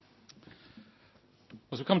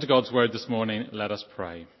As we come to God's word this morning, let us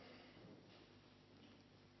pray.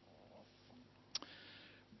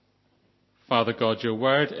 Father God, your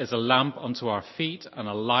word is a lamp unto our feet and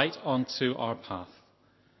a light unto our path.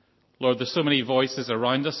 Lord, there's so many voices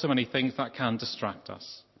around us, so many things that can distract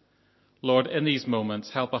us. Lord, in these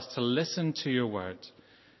moments, help us to listen to your word.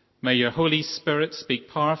 May your Holy Spirit speak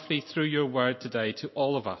powerfully through your word today to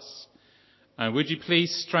all of us. And would you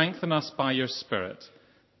please strengthen us by your Spirit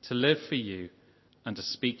to live for you and to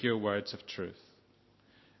speak your words of truth.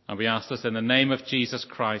 And we ask this in the name of Jesus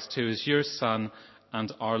Christ, who is your Son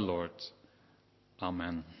and our Lord.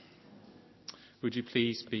 Amen. Would you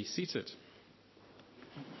please be seated?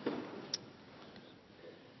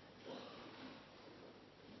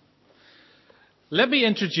 Let me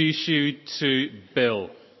introduce you to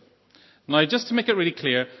Bill. Now, just to make it really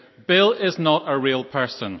clear, Bill is not a real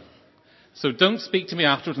person. So don't speak to me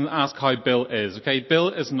afterwards and ask how Bill is, okay?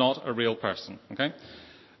 Bill is not a real person, okay?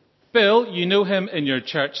 Bill, you know him in your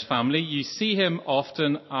church family. You see him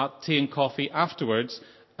often at tea and coffee afterwards,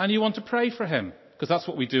 and you want to pray for him, because that's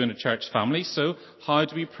what we do in a church family. So how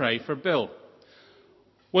do we pray for Bill?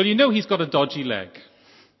 Well, you know he's got a dodgy leg,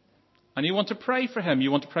 and you want to pray for him. You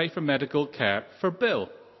want to pray for medical care for Bill.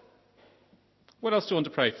 What else do you want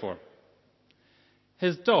to pray for?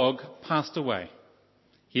 His dog passed away.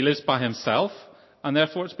 He lives by himself, and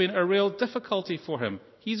therefore it's been a real difficulty for him.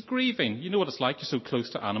 He's grieving. You know what it's like, you're so close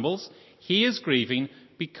to animals. He is grieving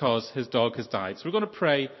because his dog has died. So we're going to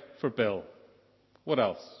pray for Bill. What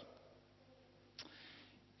else?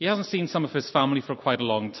 He hasn't seen some of his family for quite a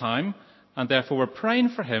long time, and therefore we're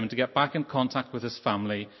praying for him to get back in contact with his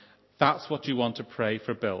family. That's what you want to pray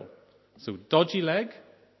for Bill. So dodgy leg.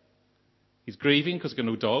 He's grieving because he's got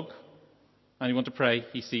no dog. And you want to pray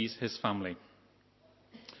he sees his family.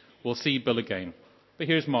 We'll see Bill again. But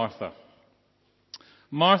here's Martha.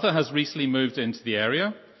 Martha has recently moved into the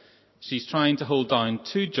area. She's trying to hold down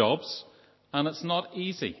 2 jobs, and it's not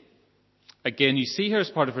easy. Again, you see her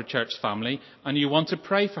as part of her church family, and you want to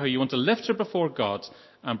pray for her. You want to lift her before God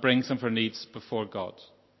and bring some of her needs before God.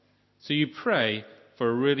 So you pray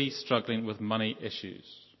for really struggling with money issues.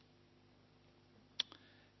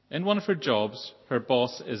 In one of her jobs, her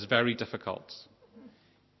boss is very difficult.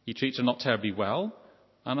 He treats her not terribly well,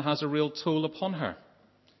 and it has a real toll upon her.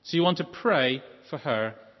 So you want to pray for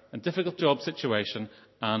her in a difficult job situation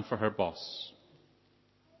and for her boss.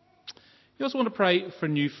 You also want to pray for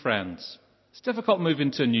new friends. It's difficult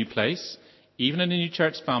moving to a new place. Even in a new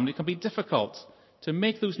church family, it can be difficult to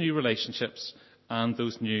make those new relationships and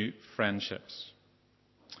those new friendships.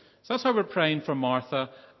 So that's how we're praying for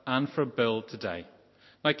Martha and for Bill today.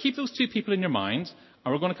 Now keep those 2 people in your mind,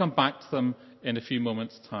 and we're going to come back to them in a few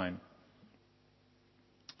moments' time.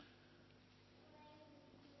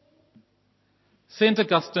 St.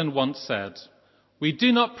 Augustine once said, "We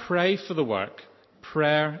do not pray for the work,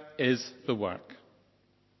 prayer is the work."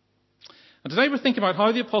 And today we're thinking about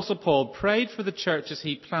how the Apostle Paul prayed for the churches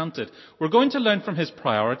he planted. We're going to learn from his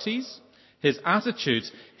priorities, his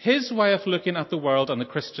attitudes, his way of looking at the world and the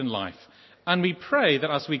Christian life. And we pray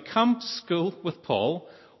that as we come to school with Paul,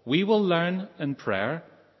 we will learn in prayer,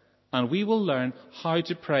 and we will learn how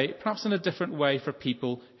to pray, perhaps in a different way for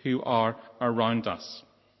people who are around us.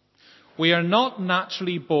 We are not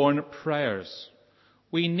naturally born prayers.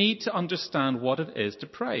 We need to understand what it is to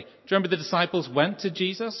pray. Do you remember the disciples went to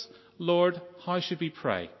Jesus? "Lord, how should we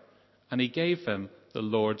pray?" And he gave them the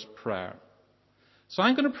Lord's Prayer. So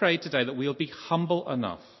I'm going to pray today that we'll be humble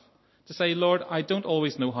enough to say, "Lord, I don't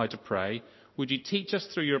always know how to pray. Would you teach us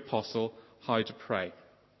through your apostle how to pray?"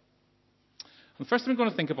 And the first thing we're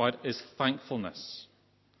going to think about is thankfulness.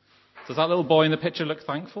 Does that little boy in the picture look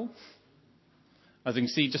thankful? As you can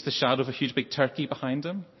see, just the shadow of a huge big turkey behind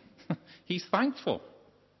him. He's thankful.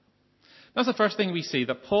 That's the first thing we see,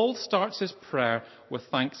 that Paul starts his prayer with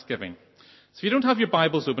thanksgiving. So if you don't have your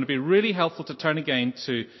Bibles open, it'd be really helpful to turn again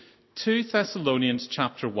to 2 Thessalonians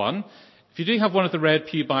chapter 1. If you do have one of the red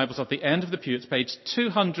pew Bibles at the end of the pew, it's page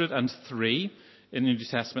 203 in the New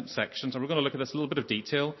Testament sections. And we're going to look at this in a little bit of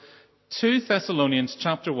detail. 2 Thessalonians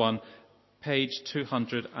chapter 1, page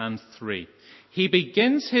 203. He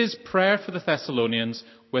begins his prayer for the Thessalonians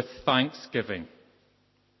with thanksgiving.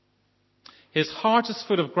 His heart is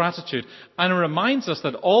full of gratitude, and it reminds us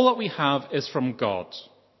that all that we have is from God.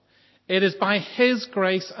 It is by his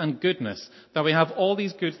grace and goodness that we have all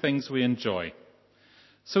these good things we enjoy.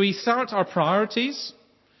 So he starts our priorities,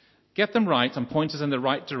 get them right, and point us in the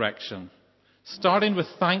right direction. Starting with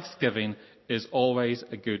thanksgiving is always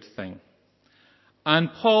a good thing.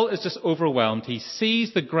 And Paul is just overwhelmed. He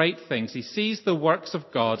sees the great things. He sees the works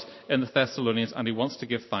of God in the Thessalonians, and he wants to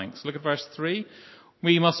give thanks. Look at verse 3.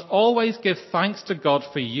 We must always give thanks to God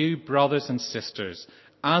for you, brothers and sisters,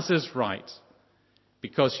 as is right,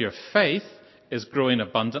 because your faith is growing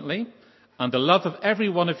abundantly, and the love of every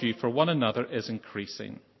one of you for one another is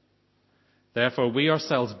increasing. Therefore, we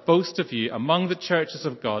ourselves boast of you among the churches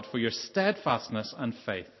of God for your steadfastness and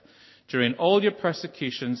faith during all your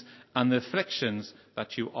persecutions and the afflictions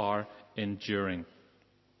that you are enduring.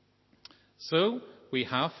 So, we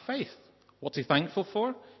have faith. What's he thankful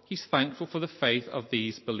for? He's thankful for the faith of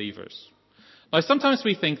these believers. Now, sometimes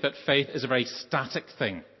we think that faith is a very static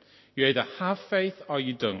thing. You either have faith or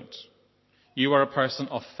you don't. You are a person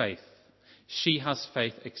of faith. She has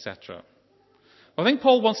faith, etc. I think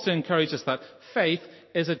Paul wants to encourage us that faith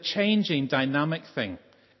is a changing, dynamic thing.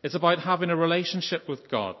 It's about having a relationship with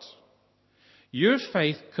God. Your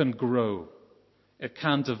faith can grow. It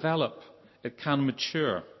can develop. It can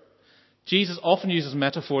mature. Jesus often uses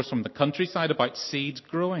metaphors from the countryside about seeds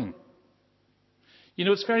growing. You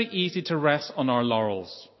know, it's very easy to rest on our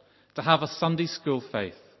laurels, to have a Sunday school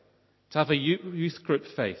faith, to have a youth group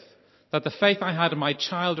faith, that the faith I had in my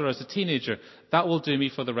child or as a teenager, that will do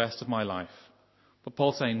me for the rest of my life. But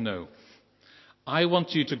Paul's saying, no. I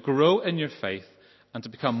want you to grow in your faith and to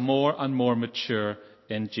become more and more mature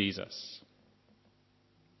in Jesus.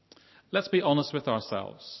 Let's be honest with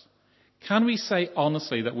ourselves. Can we say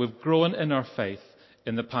honestly that we've grown in our faith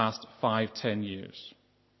in the past 5-10 years?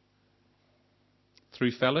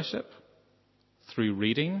 Through fellowship, through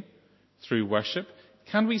reading, through worship,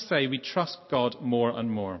 can we say we trust God more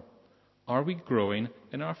and more? Are we growing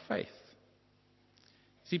in our faith?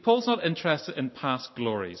 See, Paul's not interested in past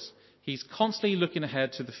glories. He's constantly looking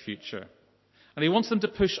ahead to the future. And he wants them to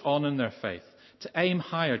push on in their faith, to aim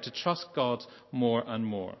higher, to trust God more and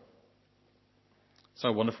more. So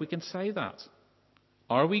I wonder if we can say that.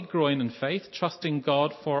 Are we growing in faith, trusting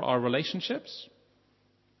God for our relationships,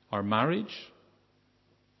 our marriage,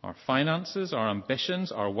 our finances, our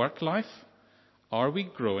ambitions, our work life? Are we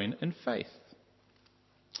growing in faith?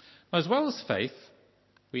 Now, as well as faith,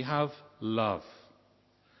 we have love.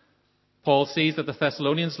 Paul sees that the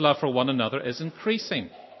Thessalonians' love for one another is increasing.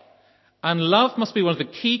 And love must be one of the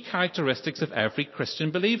key characteristics of every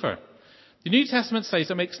Christian believer. The New Testament says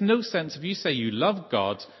it makes no sense if you say you love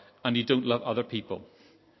God and you don't love other people.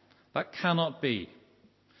 That cannot be.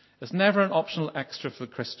 It's never an optional extra for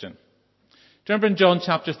the Christian. Do you remember in John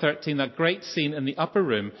chapter 13, that great scene in the upper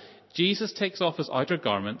room? Jesus takes off his outer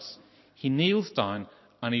garments, he kneels down,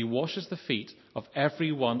 and he washes the feet of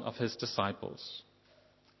every one of his disciples,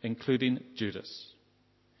 including Judas.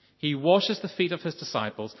 He washes the feet of his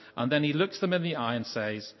disciples, and then he looks them in the eye and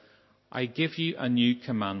says, I give you a new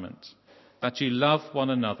commandment, that you love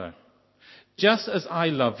one another. Just as I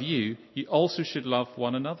love you, you also should love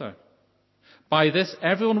one another. By this,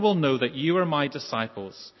 everyone will know that you are my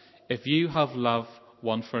disciples, if you have love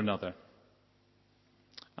one for another.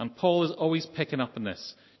 And Paul is always picking up on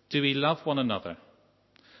this. Do we love one another?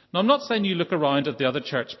 Now, I'm not saying you look around at the other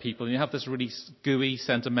church people and you have this really gooey,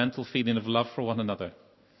 sentimental feeling of love for one another.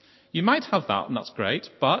 You might have that, and that's great,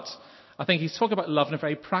 but I think he's talking about love in a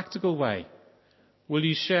very practical way. Will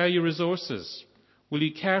you share your resources? Will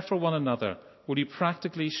you care for one another? Will you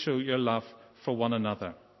practically show your love for one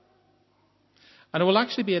another? And it will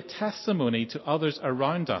actually be a testimony to others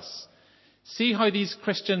around us. See how these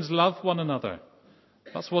Christians love one another.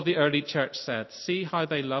 That's what the early church said. See how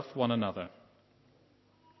they love one another.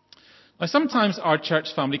 Now, sometimes our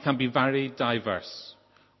church family can be very diverse.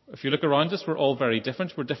 If you look around us, we're all very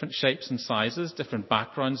different. We're different shapes and sizes, different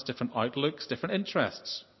backgrounds, different outlooks, different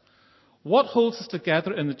interests. What holds us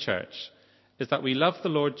together in the church is that we love the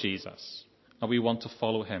Lord Jesus and we want to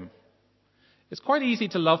follow him. It's quite easy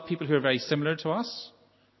to love people who are very similar to us,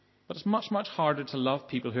 but it's much, much harder to love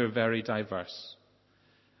people who are very diverse.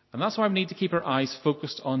 And that's why we need to keep our eyes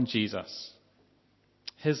focused on Jesus,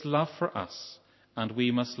 his love for us, and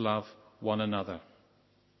we must love one another.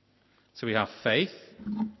 So we have faith,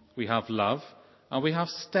 we have love, and we have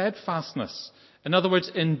steadfastness. In other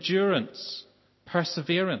words, endurance,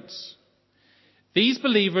 perseverance. These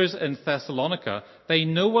believers in Thessalonica, they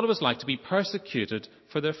know what it was like to be persecuted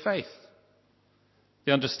for their faith.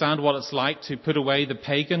 They understand what it's like to put away the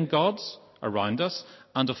pagan gods around us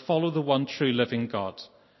and to follow the one true living God.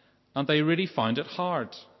 And they really found it hard.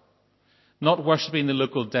 Not worshipping the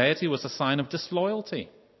local deity was a sign of disloyalty,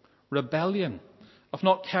 rebellion, of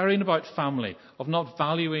not caring about family, of not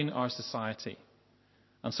valuing our society.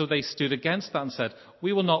 And so they stood against that and said,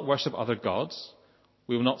 we will not worship other gods.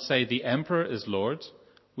 We will not say the emperor is Lord.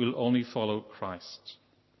 We will only follow Christ.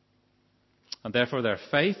 And therefore their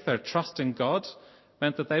faith, their trust in God,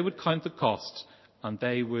 meant that they would count the cost and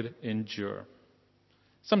they would endure.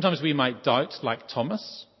 Sometimes we might doubt like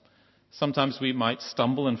Thomas. Sometimes we might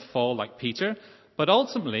stumble and fall like Peter. But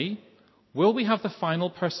ultimately, will we have the final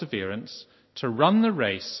perseverance to run the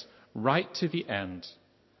race right to the end?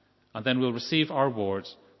 And then we'll receive our reward,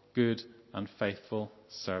 good and faithful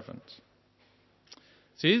servant.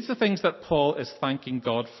 So these are the things that Paul is thanking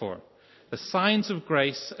God for. The signs of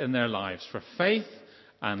grace in their lives for faith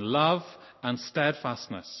and love and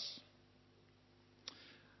steadfastness.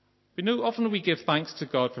 We know often we give thanks to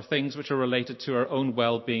God for things which are related to our own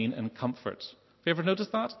well-being and comfort. Have you ever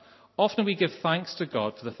noticed that? Often we give thanks to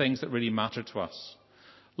God for the things that really matter to us.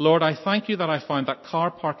 Lord, I thank you that I found that car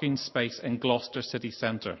parking space in Gloucester city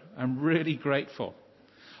centre. I'm really grateful.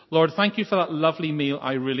 Lord, thank you for that lovely meal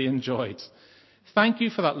I really enjoyed. Thank you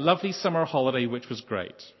for that lovely summer holiday which was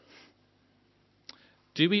great.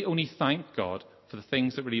 Do we only thank God for the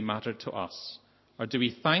things that really matter to us? Or do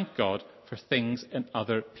we thank God for things in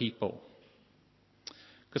other people?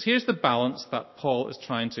 Because here's the balance that Paul is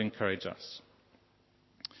trying to encourage us.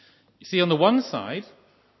 You see, on the one side,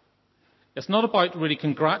 it's not about really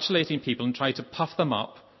congratulating people and trying to puff them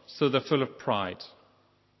up so they're full of pride.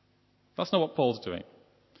 That's not what Paul's doing.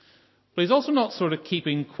 But he's also not sort of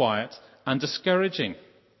keeping quiet and discouraging.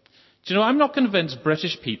 Do you know, I'm not convinced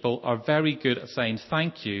British people are very good at saying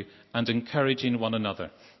thank you and encouraging one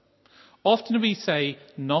another. Often we say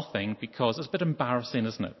nothing because it's a bit embarrassing,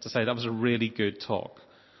 isn't it, to say that was a really good talk.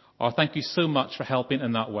 Or thank you so much for helping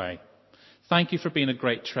in that way. Thank you for being a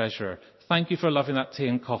great treasurer. Thank you for loving that tea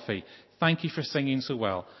and coffee. Thank you for singing so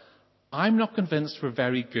well. I'm not convinced we're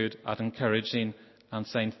very good at encouraging and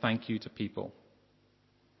saying thank you to people.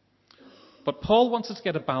 But Paul wants us to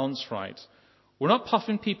get a balance right. We're not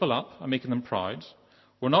puffing people up and making them proud.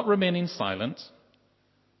 We're not remaining silent.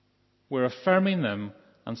 We're affirming them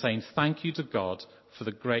and saying thank you to God for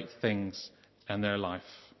the great things in their life.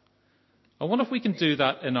 I wonder if we can do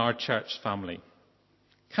that in our church family.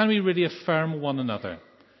 Can we really affirm one another?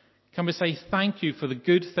 Can we say thank you for the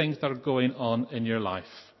good things that are going on in your life?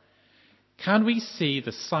 Can we see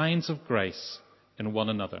the signs of grace in one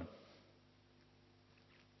another?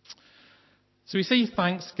 So we see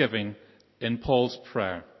thanksgiving in Paul's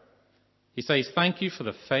prayer. He says thank you for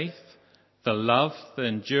the faith, the love, the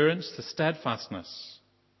endurance, the steadfastness.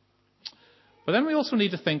 But then we also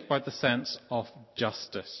need to think about the sense of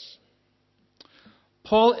justice.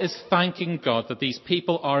 Paul is thanking God that these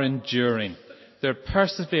people are enduring. They're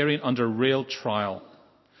persevering under real trial.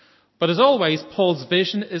 But as always, Paul's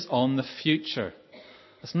vision is on the future.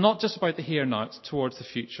 It's not just about the here and now, it's towards the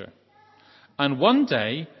future. And one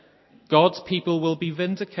day, God's people will be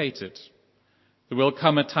vindicated. There will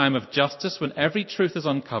come a time of justice when every truth is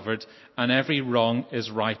uncovered and every wrong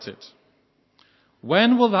is righted.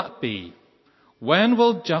 When will that be? When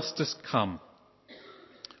will justice come?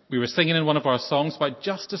 We were singing in one of our songs about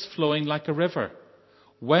justice flowing like a river.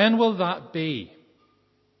 When will that be?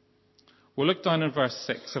 We'll look down in verse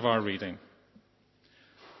 6 of our reading.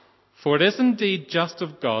 For it is indeed just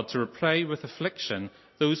of God to repay with affliction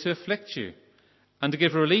those who afflict you, and to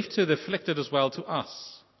give relief to the afflicted as well to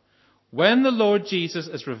us. When the Lord Jesus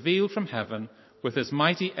is revealed from heaven with his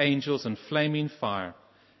mighty angels in flaming fire,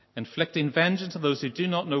 inflicting vengeance on those who do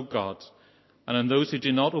not know God, and on those who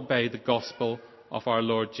do not obey the gospel of our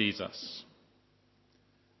Lord Jesus.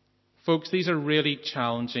 Folks, these are really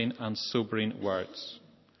challenging and sobering words.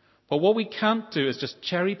 But what we can't do is just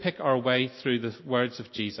cherry pick our way through the words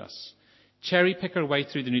of Jesus. Cherry pick our way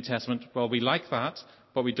through the New Testament. Well, we like that,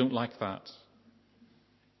 but we don't like that.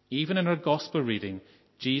 Even in our gospel reading,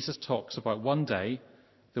 Jesus talks about one day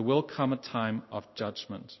there will come a time of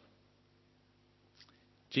judgment.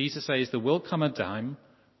 Jesus says there will come a time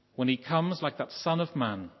when he comes like that Son of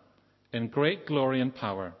Man in great glory and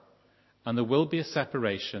power, and there will be a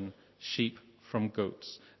separation, sheep from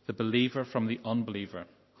goats, the believer from the unbeliever.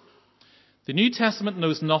 The New Testament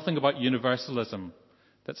knows nothing about universalism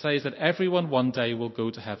that says that everyone one day will go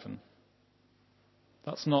to heaven.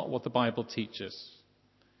 That's not what the Bible teaches.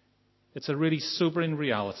 It's a really sobering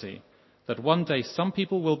reality that one day some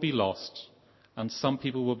people will be lost and some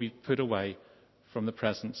people will be put away from the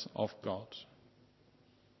presence of God.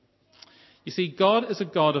 You see, God is a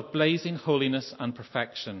God of blazing holiness and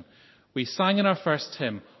perfection. We sang in our first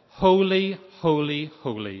hymn, Holy, holy,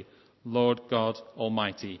 holy, Lord God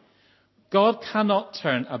Almighty. God cannot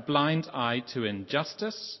turn a blind eye to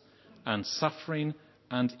injustice and suffering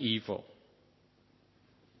and evil.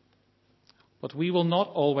 But we will not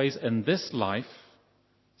always in this life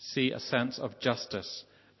see a sense of justice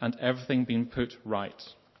and everything being put right.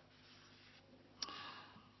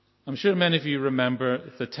 I'm sure many of you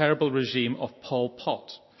remember the terrible regime of Pol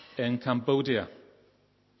Pot in Cambodia.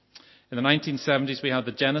 In the 1970s, we had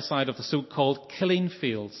the genocide of the so-called killing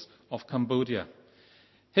fields of Cambodia.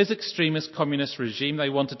 His extremist communist regime, they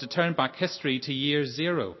wanted to turn back history to year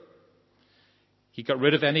zero. He got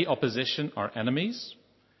rid of any opposition or enemies,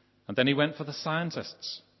 and then he went for the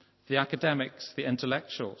scientists, the academics, the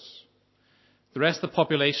intellectuals. The rest of the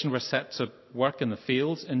population were set to work in the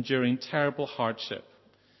fields, enduring terrible hardship.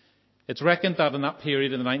 It's reckoned that in that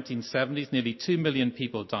period in the 1970s, nearly 2 million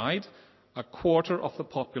people died, a quarter of the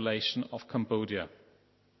population of Cambodia.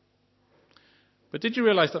 But did you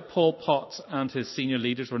realize that Pol Pot and his senior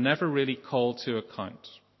leaders were never really called to account?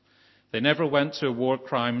 They never went to a war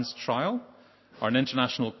crimes trial or an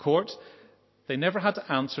international court. They never had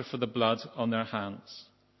to answer for the blood on their hands.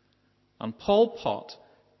 And Pol Pot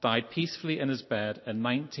died peacefully in his bed in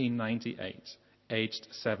 1998, aged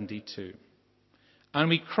 72. And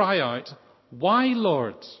we cry out, "Why,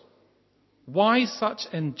 Lord? Why such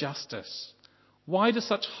injustice? Why does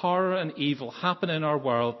such horror and evil happen in our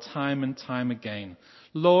world time and time again?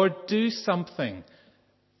 Lord, do something.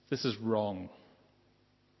 This is wrong."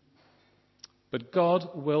 But God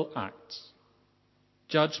will act.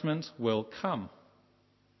 Judgment will come.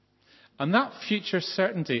 And that future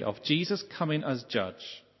certainty of Jesus coming as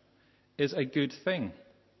judge is a good thing,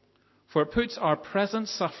 for it puts our present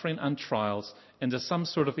suffering and trials into some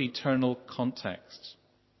sort of eternal context.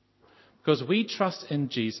 Because we trust in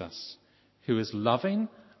Jesus, who is loving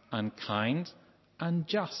and kind and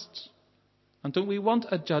just. And don't we want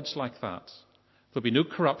a judge like that? There'll be no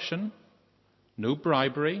corruption, no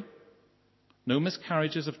bribery, no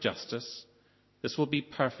miscarriages of justice. This will be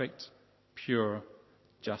perfect, pure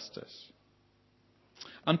justice.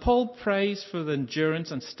 And Paul prays for the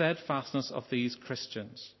endurance and steadfastness of these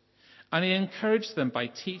Christians. And he encouraged them by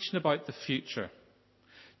teaching about the future.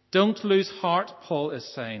 Don't lose heart, Paul is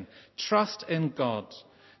saying. Trust in God.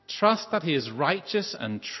 Trust that he is righteous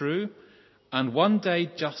and true, and one day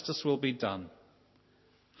justice will be done.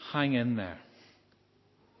 Hang in there.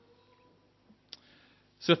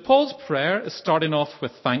 So if Paul's prayer is starting off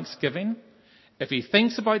with thanksgiving, if he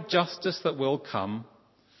thinks about justice that will come,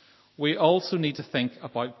 we also need to think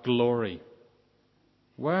about glory.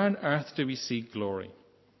 Where on earth do we see glory?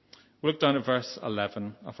 We'll look down at verse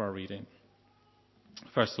 11 of our reading.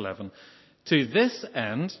 Verse 11. To this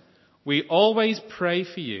end, we always pray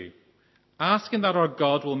for you, asking that our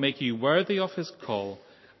God will make you worthy of his call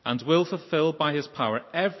and will fulfill by his power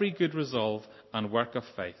every good resolve and work of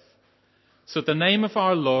faith, so that the name of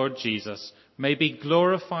our Lord Jesus may be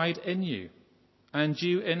glorified in you and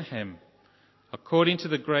you in him, according to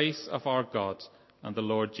the grace of our God and the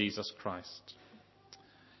Lord Jesus Christ.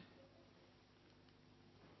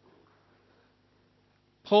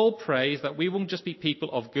 Paul prays that we won't just be people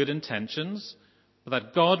of good intentions, but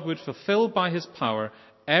that God would fulfill by his power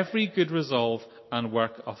every good resolve and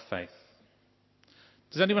work of faith.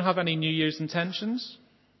 Does anyone have any New Year's intentions?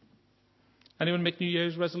 Anyone make New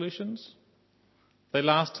Year's resolutions? They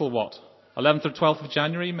last till what? 11th or 12th of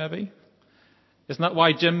January, maybe? Isn't that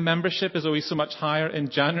why gym membership is always so much higher in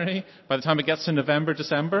January? By the time it gets to November,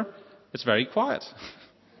 December, it's very quiet.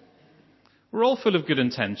 We're all full of good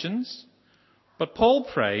intentions, but Paul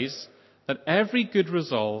prays that every good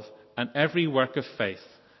resolve and every work of faith,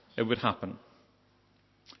 it would happen.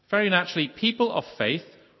 Very naturally, people of faith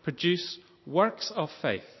produce works of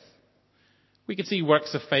faith. We can see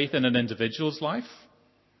works of faith in an individual's life,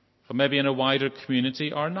 or maybe in a wider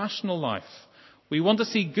community or national life. We want to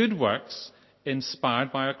see good works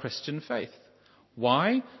inspired by our Christian faith.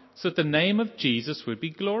 Why? So that the name of Jesus would be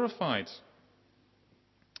glorified.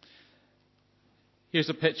 Here's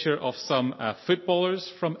a picture of some footballers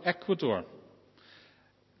from Ecuador.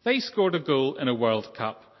 They scored a goal in a World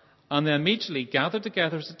Cup and they immediately gathered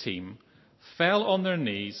together as a team, fell on their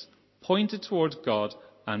knees, pointed towards God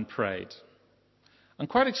and prayed. And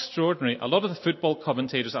quite extraordinary, a lot of the football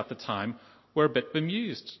commentators at the time were a bit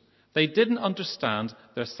bemused. They didn't understand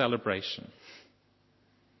their celebration.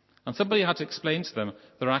 And somebody had to explain to them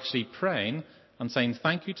they're actually praying and saying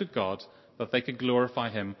thank you to God that they could glorify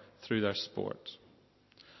him through their sport.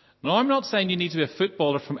 Now, I'm not saying you need to be a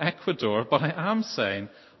footballer from Ecuador, but I am saying,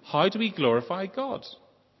 how do we glorify God?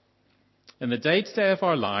 In the day-to-day of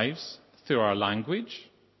our lives, through our language,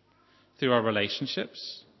 through our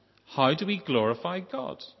relationships, how do we glorify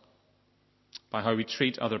God? By how we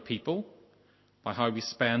treat other people, by how we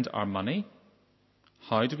spend our money.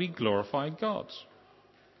 How do we glorify God?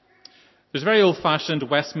 There's a very old-fashioned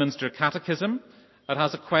Westminster Catechism that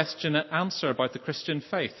has a question and answer about the Christian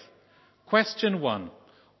faith. Question 1.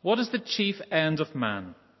 What is the chief end of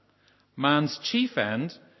man? Man's chief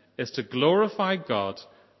end is to glorify God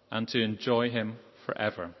and to enjoy him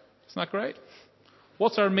forever. Isn't that great?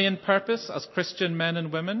 What's our main purpose as Christian men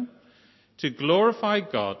and women? To glorify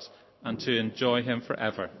God and to enjoy him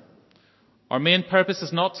forever. Our main purpose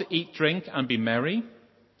is not to eat, drink and be merry,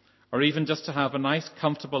 or even just to have a nice,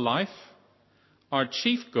 comfortable life. Our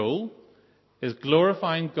chief goal is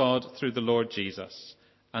glorifying God through the Lord Jesus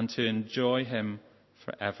and to enjoy him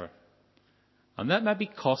forever. And that might be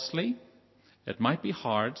costly, it might be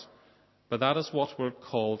hard, but that is what we're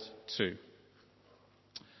called to.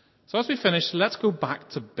 So as we finish, let's go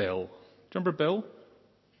back to Bill. Do you remember Bill?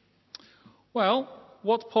 Well,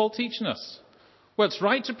 what's Paul teaching us? Well, it's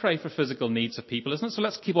right to pray for physical needs of people, isn't it? So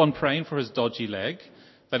let's keep on praying for his dodgy leg,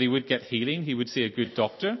 that he would get healing, he would see a good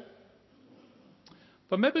doctor.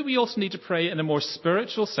 But maybe we also need to pray in a more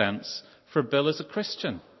spiritual sense for Bill as a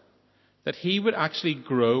Christian, that he would actually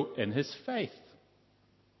grow in his faith.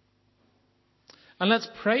 And let's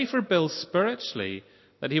pray for Bill spiritually,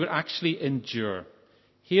 that he would actually endure.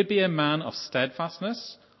 He would be a man of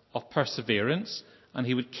steadfastness, of perseverance, and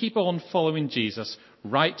he would keep on following Jesus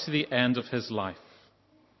right to the end of his life.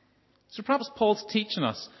 So perhaps Paul's teaching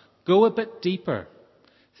us, go a bit deeper.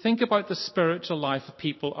 Think about the spiritual life of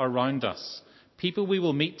people around us, people we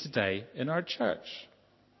will meet today in our church.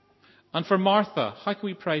 And for Martha, how can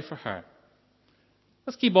we pray for her?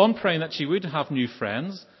 Let's keep on praying that she would have new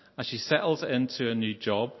friends as she settles into a new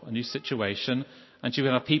job, a new situation, and she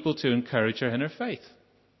would have people to encourage her in her faith.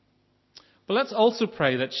 But let's also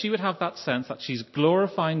pray that she would have that sense that she's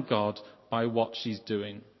glorifying God by what she's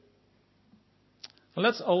doing. And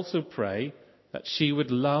let's also pray that she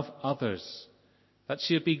would love others, that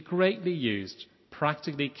she would be greatly used,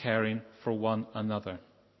 practically caring for one another.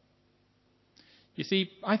 You see,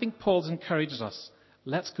 I think Paul's encourages us,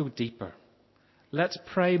 let's go deeper. Let's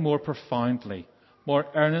pray more profoundly, more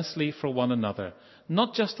earnestly for one another,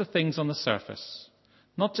 not just the things on the surface,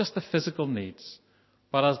 not just the physical needs,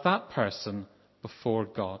 but as that person before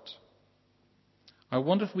God. I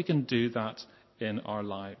wonder if we can do that in our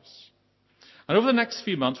lives. And over the next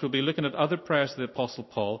few months, we'll be looking at other prayers of the Apostle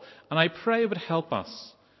Paul, and I pray it would help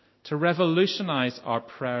us to revolutionize our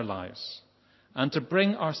prayer lives and to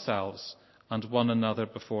bring ourselves and one another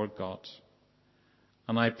before God.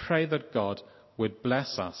 And I pray that God would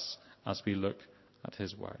bless us as we look at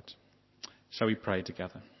his word. Shall we pray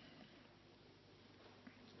together?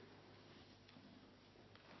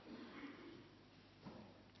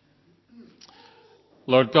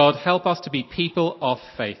 Lord God, help us to be people of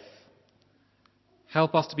faith.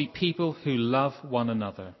 Help us to be people who love one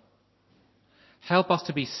another. Help us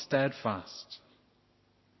to be steadfast.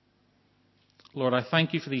 Lord, I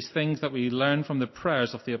thank you for these things that we learn from the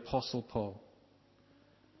prayers of the Apostle Paul.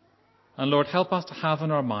 And Lord, help us to have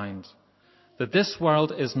in our mind that this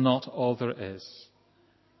world is not all there is,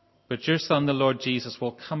 but your Son, the Lord Jesus,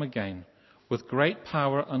 will come again with great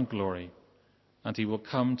power and glory, and he will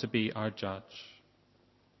come to be our judge.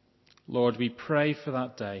 Lord, we pray for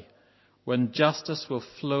that day when justice will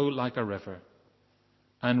flow like a river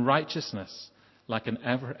and righteousness like an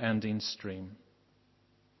ever-ending stream.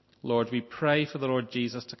 Lord, we pray for the Lord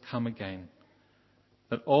Jesus to come again,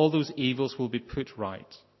 that all those evils will be put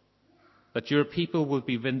right, that your people will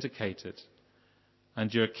be vindicated,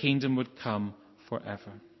 and your kingdom would come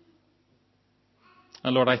forever.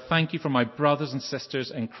 And Lord, I thank you for my brothers and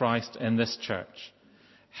sisters in Christ in this church.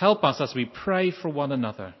 Help us as we pray for one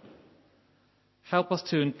another. Help us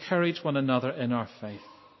to encourage one another in our faith.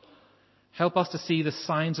 Help us to see the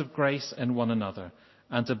signs of grace in one another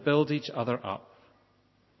and to build each other up.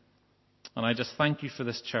 And I just thank you for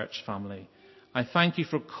this church family. I thank you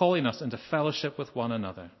for calling us into fellowship with one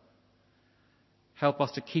another. Help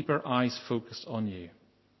us to keep our eyes focused on you.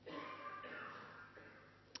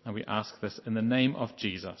 And we ask this in the name of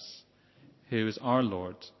Jesus, who is our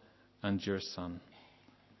Lord and your Son.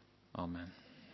 Amen.